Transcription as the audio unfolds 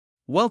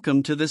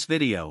welcome to this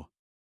video.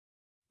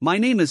 My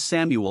name is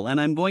Samuel and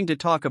I'm going to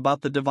talk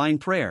about the Divine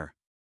Prayer.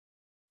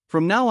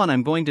 From now on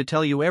I'm going to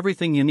tell you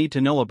everything you need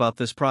to know about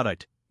this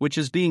product, which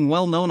is being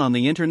well known on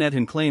the internet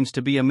and claims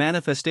to be a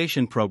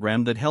manifestation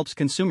program that helps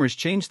consumers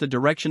change the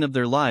direction of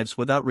their lives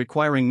without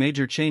requiring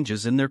major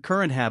changes in their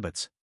current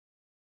habits.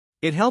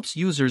 It helps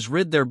users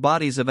rid their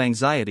bodies of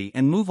anxiety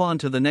and move on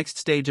to the next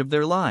stage of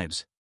their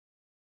lives.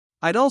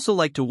 I'd also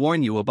like to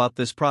warn you about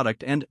this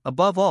product and,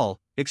 above all,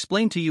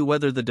 explain to you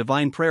whether the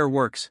Divine Prayer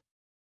works.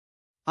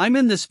 I'm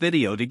in this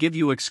video to give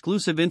you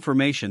exclusive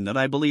information that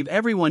I believe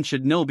everyone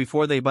should know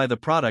before they buy the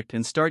product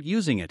and start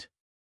using it.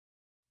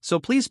 So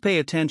please pay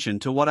attention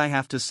to what I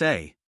have to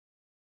say.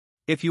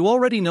 If you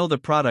already know the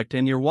product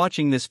and you're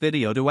watching this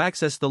video to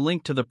access the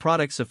link to the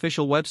product's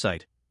official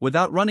website,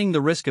 without running the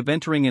risk of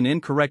entering an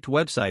incorrect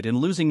website and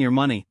losing your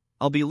money,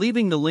 I'll be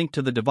leaving the link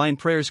to the Divine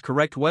Prayer's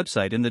correct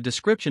website in the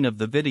description of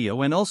the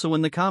video and also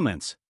in the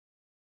comments.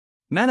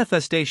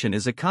 Manifestation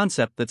is a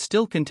concept that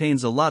still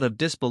contains a lot of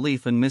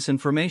disbelief and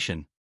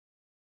misinformation.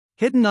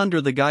 Hidden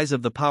under the guise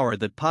of the power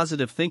that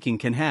positive thinking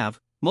can have,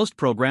 most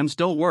programs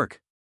don't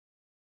work.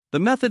 The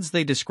methods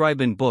they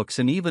describe in books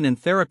and even in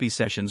therapy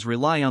sessions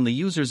rely on the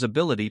user's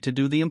ability to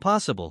do the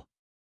impossible.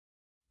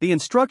 The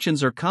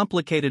instructions are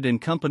complicated and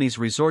companies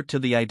resort to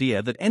the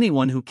idea that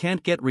anyone who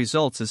can't get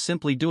results is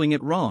simply doing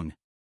it wrong.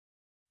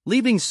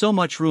 Leaving so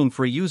much room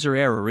for user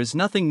error is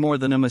nothing more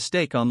than a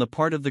mistake on the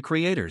part of the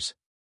creators.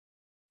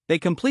 They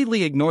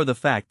completely ignore the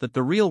fact that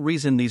the real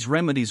reason these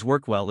remedies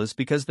work well is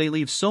because they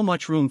leave so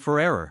much room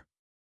for error.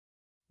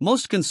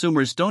 Most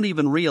consumers don't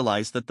even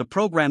realize that the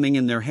programming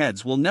in their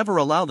heads will never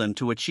allow them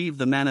to achieve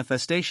the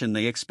manifestation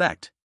they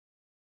expect.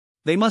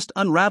 They must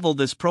unravel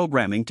this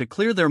programming to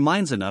clear their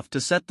minds enough to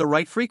set the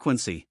right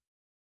frequency.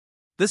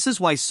 This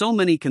is why so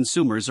many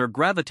consumers are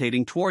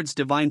gravitating towards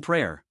Divine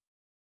Prayer.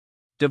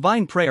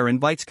 Divine Prayer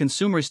invites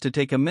consumers to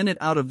take a minute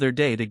out of their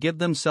day to give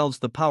themselves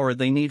the power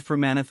they need for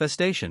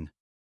manifestation.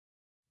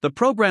 The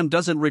program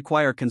doesn't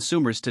require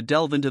consumers to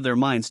delve into their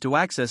minds to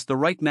access the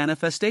right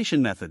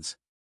manifestation methods.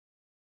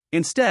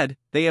 Instead,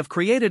 they have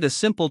created a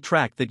simple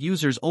track that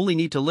users only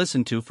need to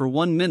listen to for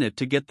 1 minute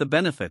to get the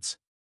benefits.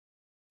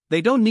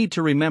 They don't need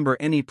to remember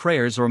any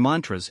prayers or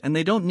mantras and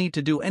they don't need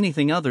to do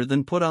anything other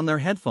than put on their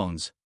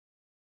headphones.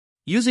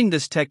 Using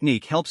this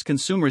technique helps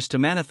consumers to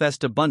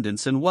manifest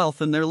abundance and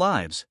wealth in their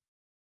lives.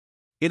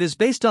 It is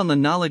based on the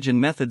knowledge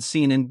and methods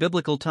seen in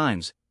biblical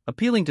times,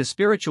 appealing to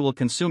spiritual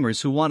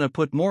consumers who want to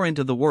put more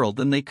into the world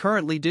than they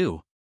currently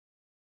do.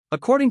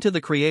 According to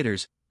the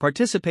creators,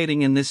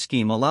 participating in this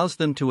scheme allows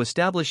them to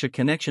establish a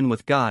connection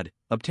with God,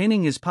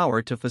 obtaining His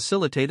power to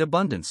facilitate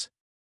abundance.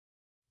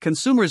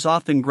 Consumers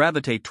often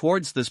gravitate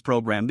towards this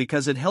program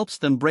because it helps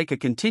them break a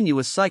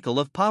continuous cycle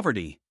of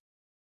poverty.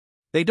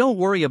 They don't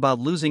worry about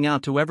losing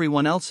out to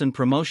everyone else in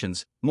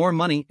promotions, more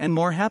money, and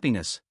more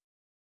happiness.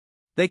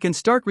 They can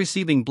start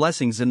receiving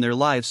blessings in their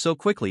lives so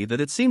quickly that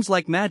it seems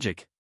like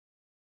magic.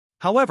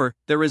 However,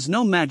 there is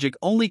no magic,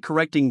 only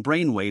correcting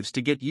brainwaves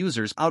to get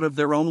users out of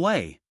their own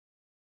way.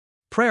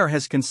 Prayer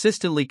has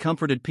consistently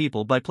comforted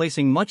people by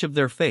placing much of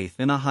their faith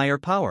in a higher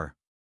power.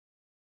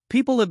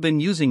 People have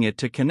been using it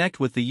to connect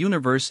with the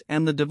universe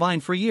and the divine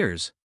for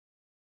years.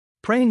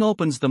 Praying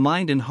opens the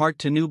mind and heart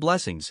to new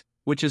blessings,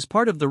 which is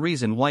part of the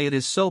reason why it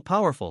is so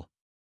powerful.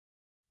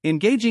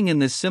 Engaging in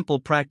this simple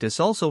practice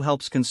also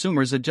helps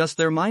consumers adjust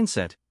their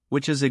mindset,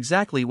 which is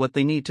exactly what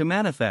they need to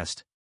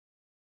manifest.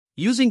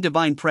 Using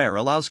Divine Prayer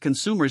allows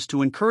consumers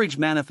to encourage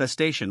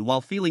manifestation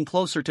while feeling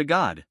closer to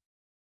God.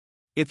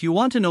 If you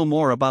want to know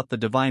more about the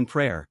Divine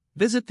Prayer,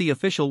 visit the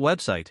official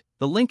website.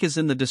 The link is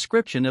in the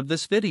description of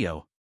this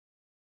video.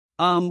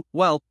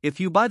 Well,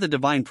 if you buy the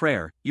Divine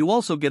Prayer, you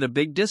also get a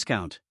big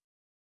discount.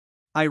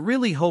 I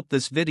really hope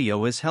this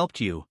video has helped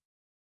you.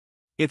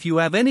 If you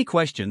have any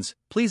questions,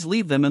 please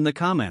leave them in the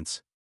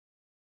comments.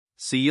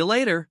 See you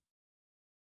later.